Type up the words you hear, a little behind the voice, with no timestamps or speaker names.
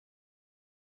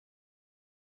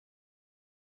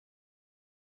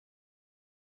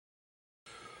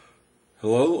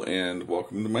Hello and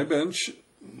welcome to my bench.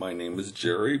 My name is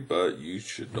Jerry, but you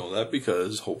should know that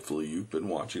because hopefully you've been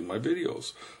watching my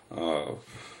videos.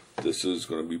 This is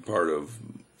going to be part of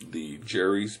the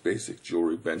Jerry's Basic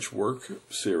Jewelry Bench Work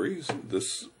series.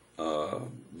 This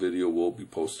video will be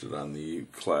posted on the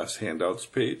class handouts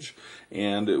page,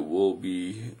 and it will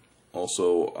be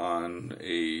also on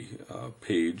a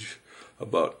page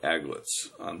about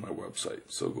Aiglets on my website.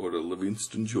 So go to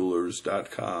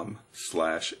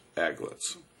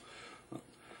livingstonjewelers.com/Aiglets.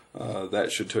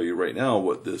 That should tell you right now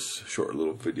what this short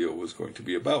little video was going to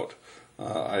be about.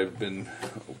 I've been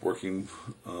working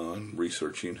on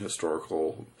researching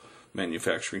historical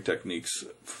manufacturing techniques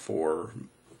for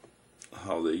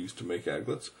how they used to make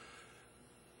aiglets,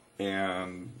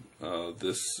 and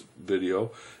this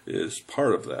video is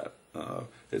part of that.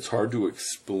 It's hard to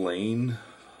explain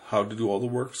how to do all the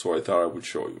work, so I thought I would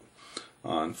show you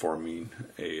on forming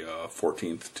a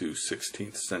 14th to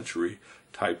 16th century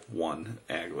type 1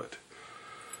 aiglet.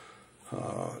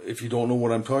 If you don't know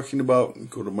what I'm talking about,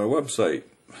 go to my website,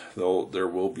 though there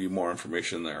will be more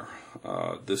information there.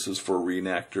 This is for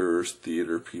reenactors,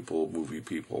 theater people, movie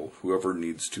people, whoever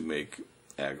needs to make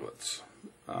aiglets.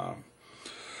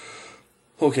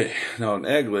 Okay, now an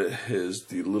aiglet is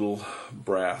the little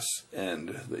brass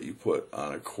end that you put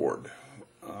on a cord.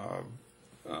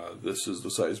 This is the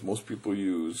size most people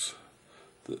use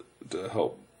to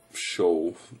help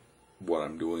show what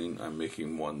I'm doing. I'm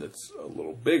making one that's a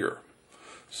little bigger,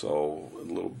 so a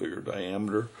little bigger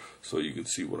diameter, so you can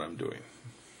see what I'm doing.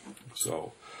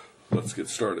 So let's get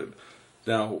started.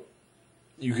 Now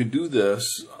you can do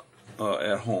this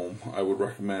at home. I would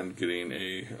recommend getting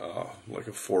a like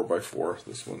a 4x4.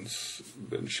 This one's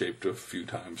been shaped a few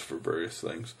times for various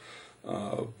things,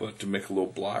 but to make a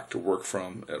little block to work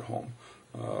from at home,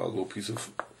 a little piece of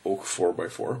oak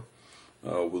 4x4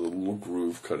 with a little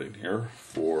groove cut in here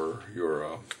for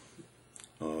your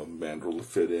mandrel to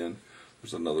fit in.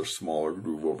 There's another smaller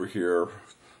groove over here,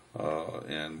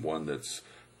 and one that's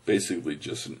basically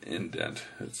just an indent.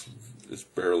 It's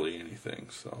barely anything.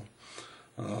 So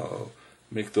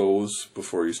make those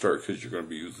before you start, because you're going to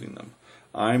be using them.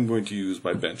 I'm going to use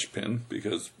my bench pin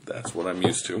because that's what I'm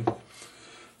used to.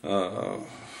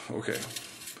 Okay,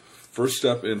 first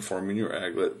step in forming your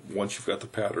aiglet, once you've got the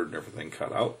pattern and everything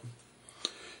cut out,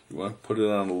 you want to put it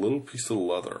on a little piece of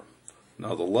leather.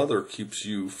 Now the leather keeps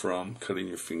you from cutting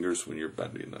your fingers when you're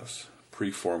bending this,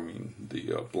 pre-forming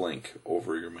the blank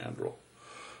over your mandrel.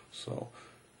 So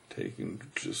taking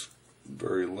just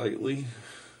very lightly,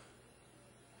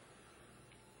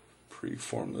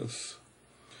 pre-form this.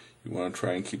 You want to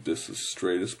try and keep this as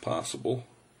straight as possible.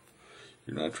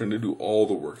 You're not trying to do all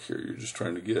the work here. You're just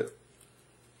trying to get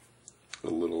a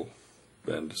little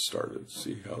bend started.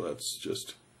 See how that's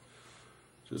just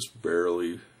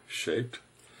barely shaped,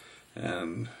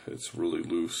 and it's really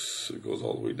loose. It goes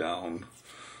all the way down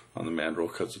on the mandrel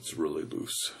because it's really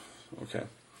loose. Okay,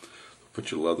 put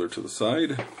your leather to the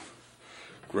side.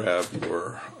 Grab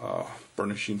your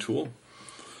burnishing tool.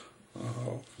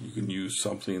 You can use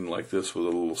something like this with a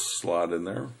little slot in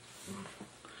there.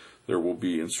 There will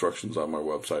be instructions on my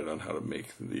website on how to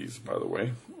make these, by the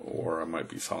way, or I might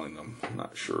be selling them. I'm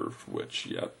not sure which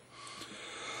yet.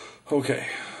 Okay,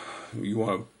 you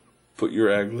want to put your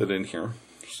aiglet in here,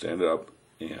 stand it up,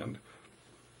 and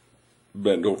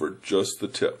bend over just the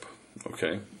tip.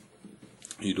 Okay,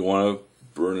 you don't want to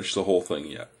burnish the whole thing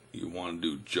yet. You want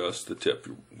to do just the tip.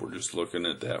 We're just looking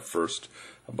at that first,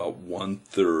 about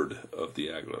 1/3 of the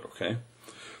aiglet. Okay,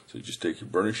 so you just take your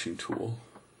burnishing tool,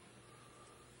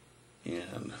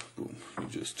 and boom,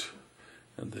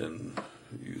 and then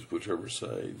use whichever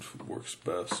side works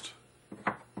best,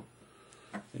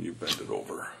 and you bend it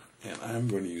over. And I'm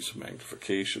going to use some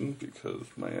magnification because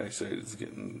my eyesight is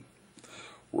getting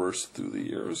worse through the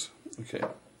years. Okay,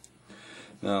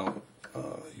 now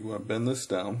you want to bend this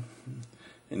down,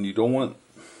 and you don't want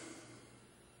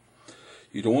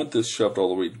this shoved all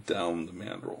the way down the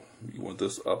mandrel. You want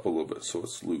this up a little bit so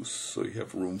it's loose, so you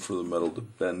have room for the metal to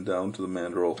bend down to the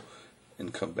mandrel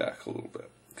and come back a little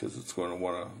bit, because it's going to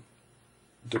want to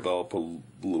develop a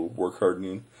little work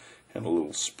hardening and a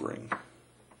little spring.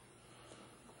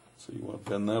 So you want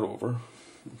to bend that over.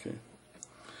 Okay,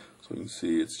 so you can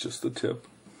see it's just the tip.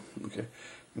 Okay,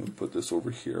 I'm going to put this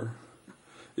over here.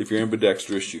 If you're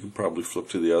ambidextrous, you can probably flip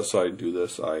to the other side and do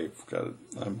this. I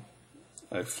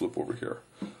flip over here.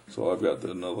 So I've got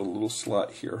another little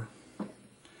slot here,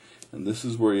 and this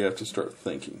is where you have to start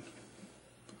thinking.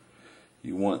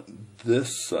 You want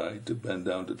this side to bend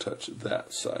down to touch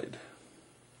that side,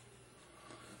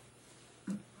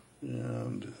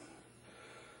 and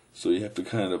so you have to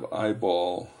kind of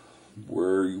eyeball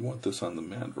where you want this on the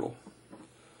mandrel.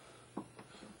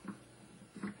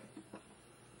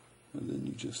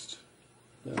 just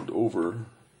bend over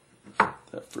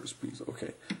that first piece.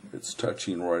 Okay, it's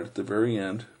touching right at the very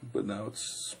end, but now it's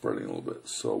spreading a little bit.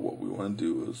 So what we want to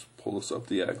do is pull this up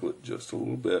the aglet just a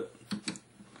little bit.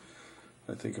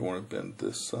 I think I want to bend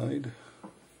this side.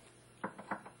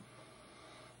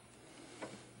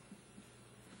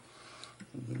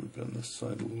 And then we bend this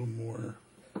side a little more.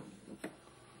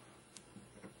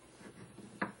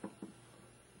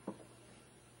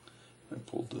 I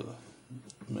pulled the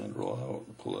mandrel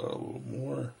out, pull it out a little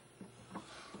more.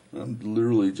 I'm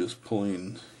literally just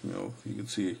pulling, you know, you can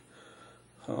see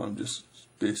how I'm just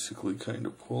basically kind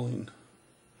of pulling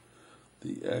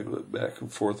the aglet back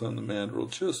and forth on the mandrel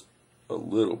just a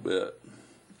little bit.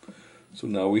 So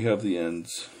now we have the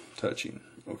ends touching,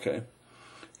 okay?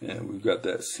 And we've got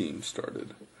that seam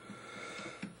started.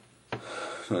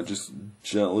 Now just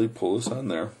gently pull this on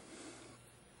there,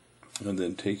 and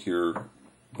then take your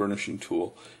burnishing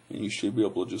tool, and you should be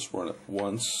able to just run it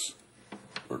once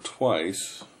or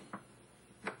twice,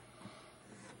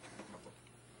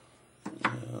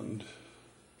 and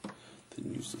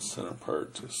then use the center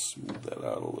part to smooth that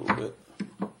out a little bit.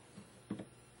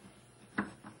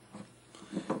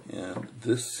 And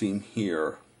this seam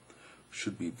here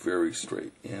should be very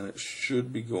straight, and it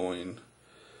should be going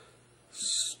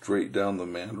straight down the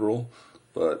mandrel,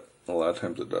 but a lot of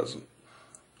times it doesn't.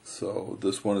 So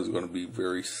this one is going to be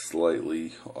very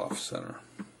slightly off center.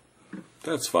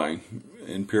 That's fine.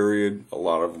 In period, a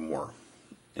lot of them were,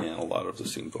 and a lot of the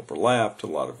seams overlapped, a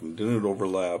lot of them didn't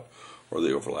overlap, or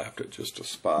they overlapped at just a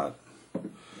spot.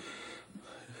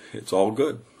 It's all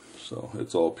good. So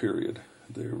it's all period.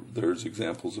 There's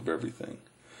examples of everything.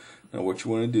 Now what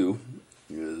you want to do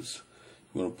is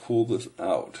you want to pull this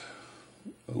out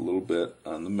a little bit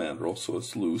on the mandrel so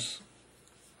it's loose,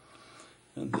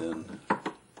 and then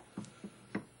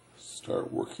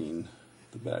start working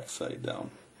the back side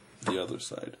down, the other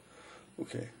side.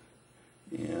 Okay,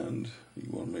 and you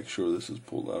want to make sure this is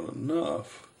pulled out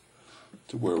enough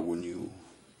to where when you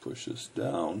push this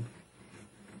down,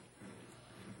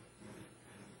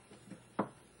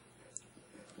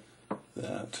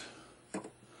 that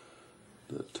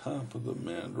the top of the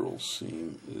mandrel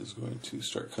seam is going to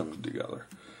start coming together.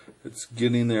 It's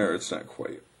getting there, it's not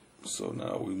quite. So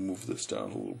now we move this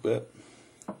down a little bit.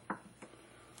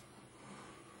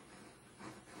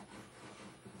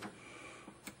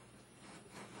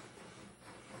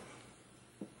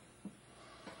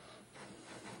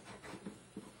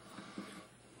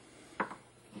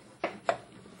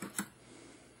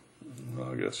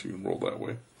 Well, I guess you can roll that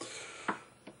way.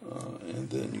 And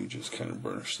then you just kind of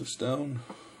burnish this down.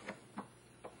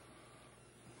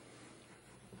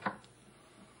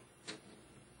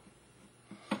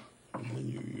 And then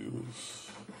you use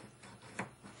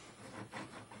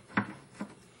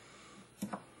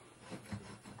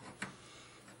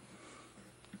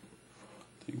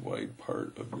the wide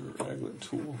part of your aglet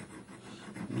tool.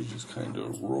 And you just kind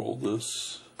of roll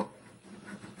this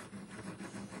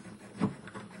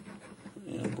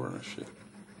and burnish it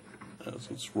as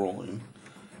it's rolling,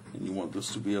 and you want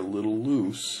this to be a little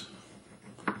loose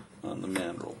on the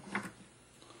mandrel.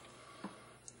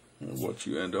 And what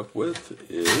you end up with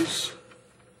is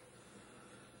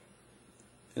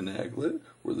an aglet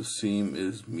where the seam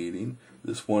is meeting.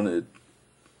 This one, it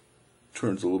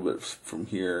turns a little bit from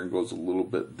here and goes a little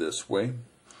bit this way,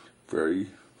 very,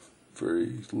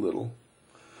 very little.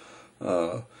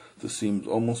 The seam's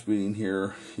almost meeting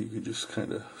here. You can just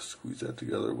kind of squeeze that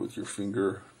together with your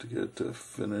finger to get it to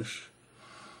finish,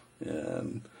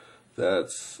 and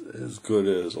that's as good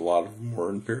as a lot of them were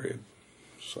in period.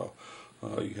 So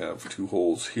you have 2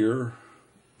 holes here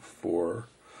for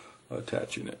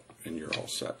attaching it, and you're all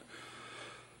set.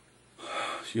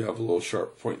 You have a little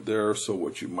sharp point there, so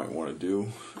what you might want to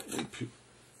do,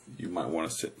 you might want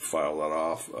to sit and file that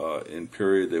off. In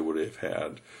period, they would have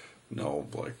had, you know,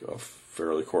 like a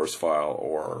fairly coarse file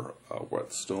or a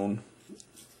whetstone,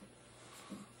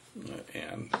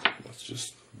 and let's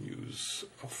just use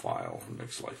a file. It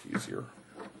makes life easier.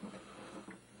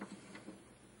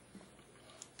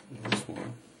 And this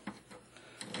one,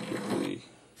 quickly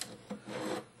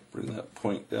bring that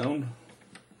point down,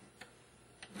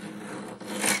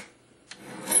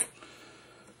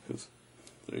 because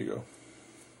there you go.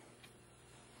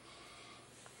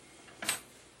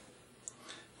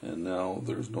 And now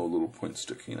there's no little point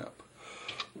sticking up.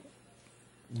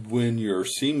 When your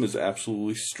seam is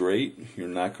absolutely straight, you're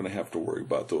not going to have to worry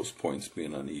about those points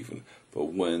being uneven.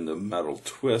 But when the metal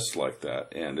twists like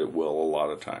that, and it will a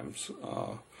lot of times,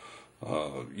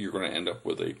 you're going to end up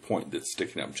with a point that's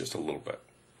sticking up just a little bit.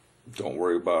 Don't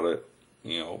worry about it.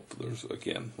 You know, there's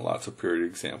again lots of period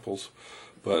examples,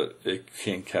 but it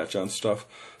can catch on stuff,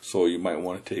 so you might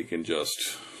want to take and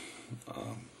just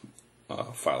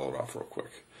file it off real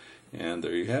quick. And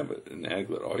there you have it, an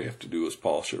aiglet. All you have to do is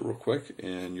polish it real quick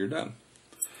and you're done.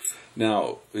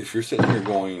 Now, if you're sitting here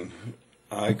going,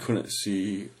 I couldn't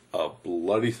see a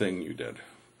bloody thing you did.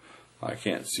 I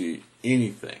can't see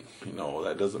anything. You know,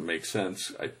 that doesn't make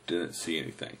sense. I didn't see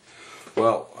anything.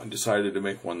 Well, I decided to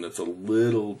make one that's a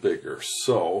little bigger.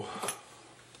 So,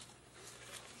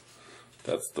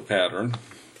 that's the pattern.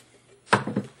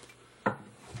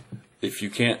 If you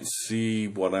can't see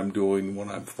what I'm doing when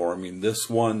I'm forming this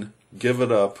one, give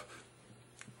it up.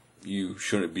 You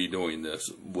shouldn't be doing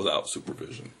this without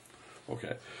supervision.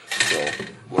 Okay, so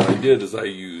what I did is I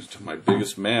used my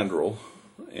biggest mandrel,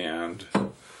 and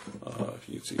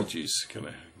you can see, geez, can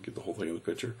I get the whole thing in the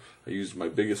picture? I used my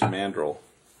biggest mandrel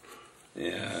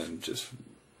and just,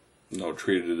 you know,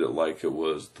 treated it like it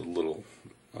was the little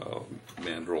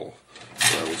mandrel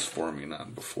that I was forming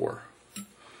on before.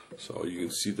 So you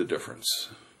can see the difference.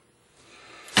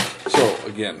 So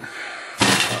again,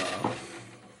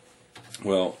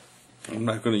 well, I'm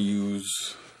not going to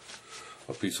use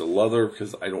a piece of leather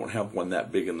because I don't have one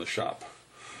that big in the shop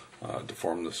to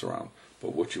form this around.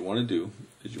 But what you want to do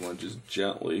is you want to just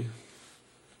gently,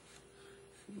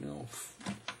 you know,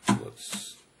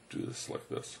 let's do this like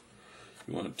this.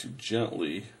 You want to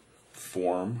gently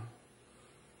form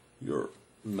your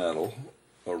metal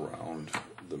around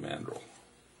the mandrel.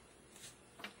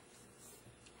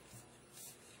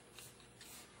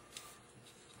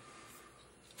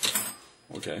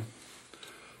 Okay,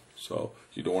 so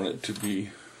you don't want it to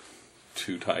be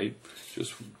too tight,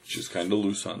 just kind of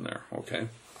loose on there. Okay,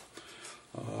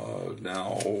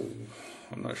 now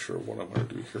I'm not sure what I'm going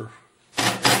to do here.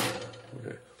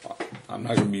 Okay, I'm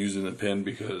not going to be using the pen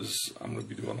because I'm going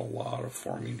to be doing a lot of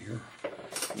forming here,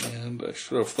 and I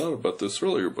should have thought about this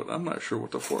earlier, but I'm not sure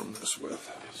what to form this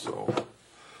with. So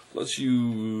let's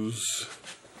use,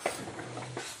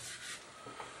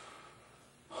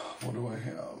 what do I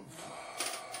have?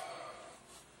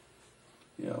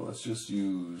 Yeah, let's just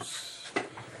use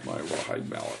my rawhide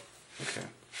mallet. Okay,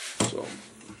 so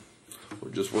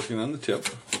we're just working on the tip.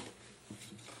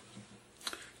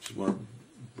 Just want to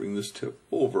bring this tip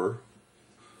over.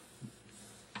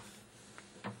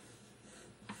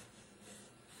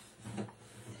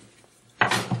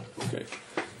 Okay,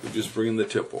 we're just bringing the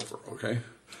tip over, okay?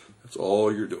 That's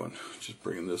all you're doing, just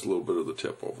bringing this little bit of the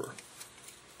tip over.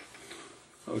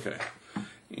 Okay,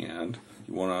 and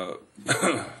you want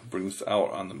to bring this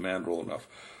out on the mandrel enough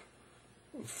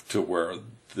to where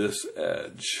this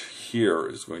edge here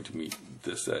is going to meet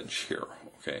this edge here,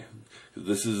 okay?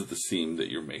 This is the seam that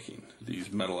you're making.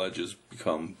 These metal edges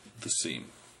become the seam.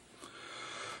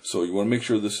 So you want to make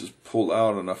sure this is pulled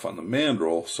out enough on the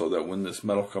mandrel so that when this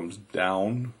metal comes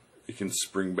down, it can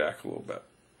spring back a little bit,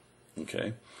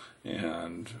 okay?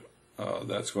 And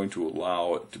that's going to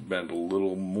allow it to bend a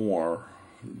little more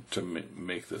to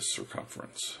make this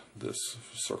circumference, this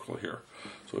circle here.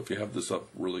 So if you have this up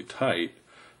really tight,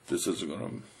 this isn't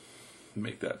going to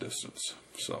make that distance.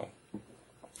 So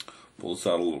pull this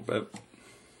out a little bit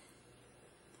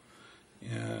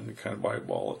and kind of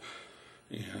eyeball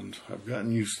it. And I've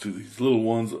gotten used to these little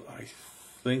ones. I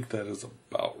think that is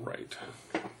about right.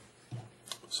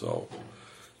 So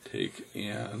take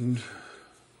and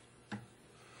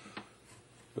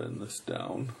bend this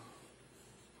down.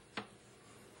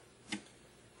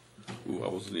 Ooh, I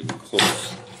wasn't even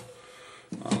close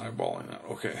on eyeballing that.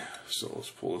 Okay, so let's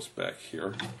pull this back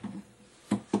here.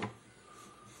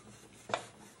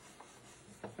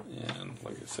 And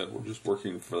like I said, we're just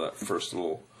working for that first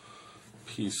little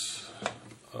piece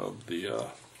of the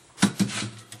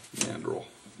mandrel.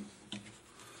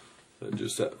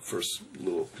 Just that first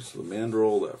little piece of the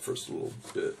mandrel, that first little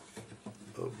bit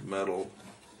of metal.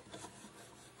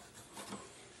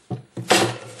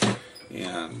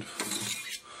 And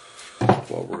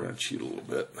well, we're going to cheat a little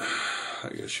bit. I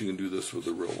guess you can do this with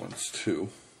the real ones too.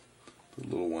 The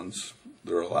little ones,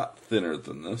 they're a lot thinner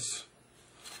than this.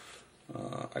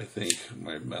 I think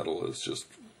my metal is just,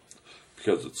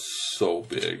 because it's so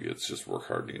big, it's just work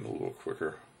hardening a little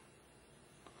quicker.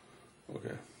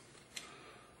 Okay.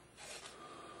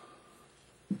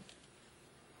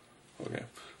 Okay,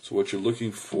 so what you're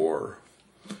looking for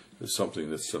is something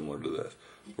that's similar to this,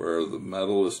 where the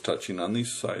metal is touching on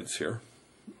these sides here,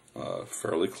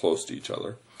 fairly close to each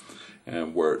other,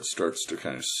 and where it starts to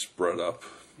kind of spread up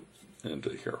into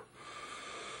here.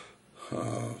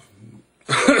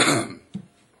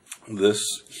 This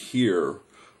here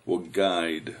will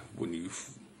guide when you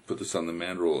put this on the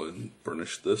mandrel and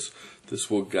burnish this. This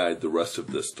will guide the rest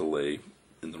of this to lay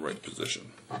in the right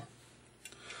position.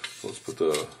 So let's put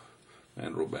the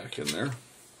mandrel back in there.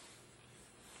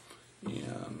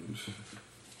 And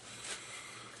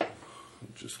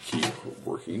just keep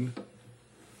working.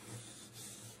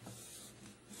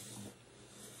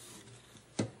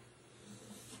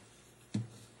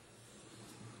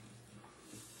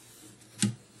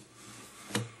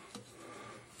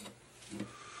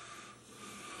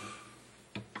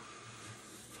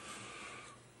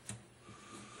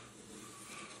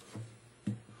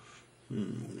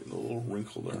 A little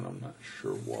wrinkle there, and I'm not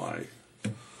sure why. I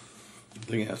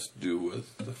think it has to do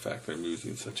with the fact that I'm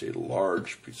using such a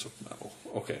large piece of metal.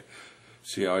 Okay,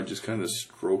 see how I just kind of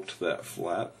stroked that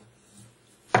flat?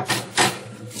 Okay,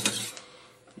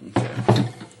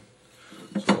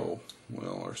 so,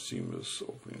 well, our seam is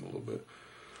opening a little bit.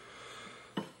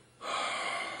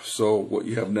 So what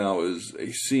you have now is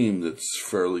a seam that's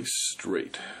fairly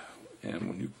straight, and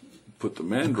when you put the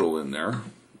mandrel in there,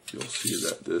 you'll see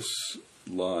that this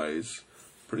lies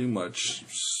pretty much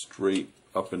straight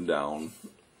up and down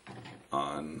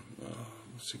on,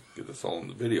 let's see if we can get this all in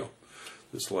the video.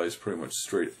 This lies pretty much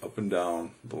straight up and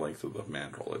down the length of the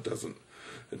mandrel. It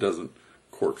doesn't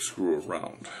corkscrew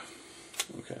around.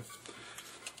 Okay.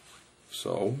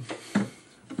 So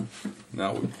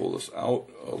now we pull this out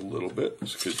a little bit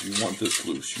because you want this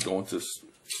loose. You don't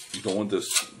want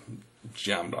this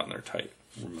jammed on there tight.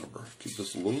 Remember, keep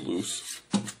this a little loose.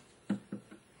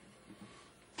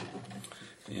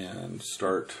 And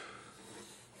start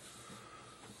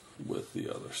with the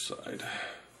other side.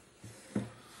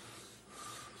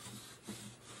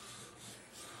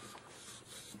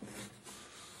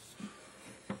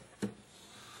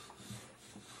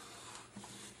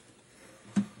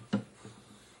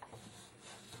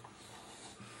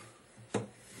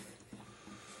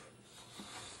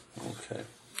 Okay.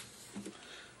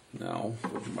 Now,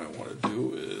 what you might want to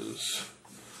do is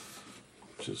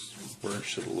just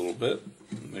burnish it a little bit.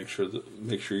 Make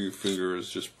sure your finger is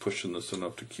just pushing this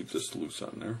enough to keep this loose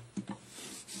on there.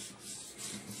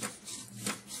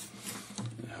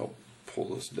 And help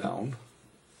pull this down.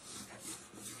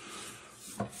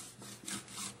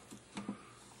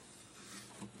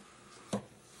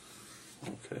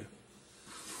 Okay.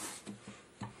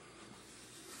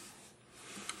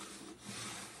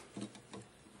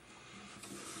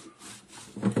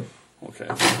 Okay.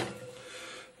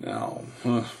 Now,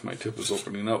 my tip is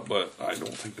opening up, but I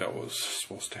don't think that was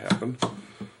supposed to happen.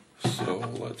 So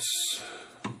let's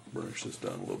burnish this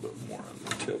down a little bit more on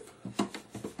the tip.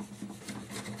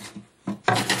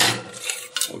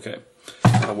 Okay,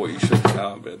 now what you should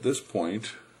have at this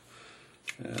point,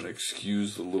 and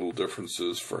excuse the little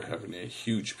differences for having a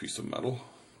huge piece of metal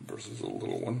versus a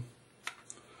little one.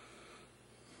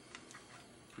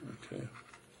 Okay.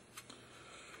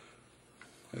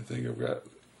 I think I've got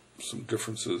some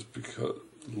differences because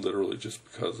literally just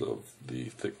because of the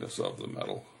thickness of the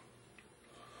metal.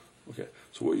 Okay,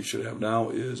 so what you should have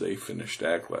now is a finished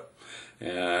aiglet,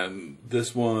 and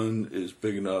this one is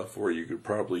big enough where you could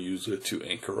probably use it to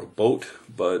anchor a boat,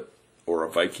 or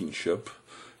a Viking ship,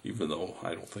 even though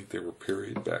I don't think they were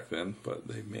period back then, but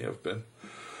they may have been.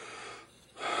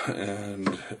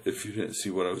 And if you didn't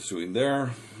see what I was doing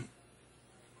there,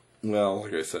 well,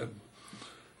 like I said.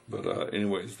 But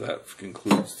anyways, that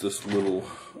concludes this little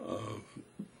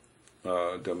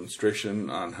demonstration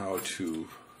on how to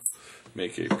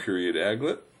make a period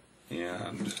aiglet.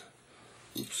 And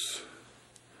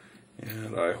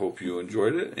I hope you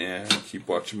enjoyed it, and keep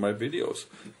watching my videos.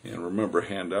 And remember,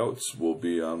 handouts will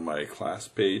be on my class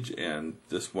page, and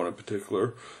this one in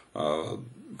particular, go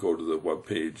to the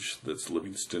webpage that's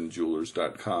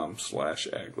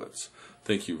livingstonjewelers.com/aiglets.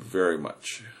 Thank you very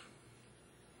much.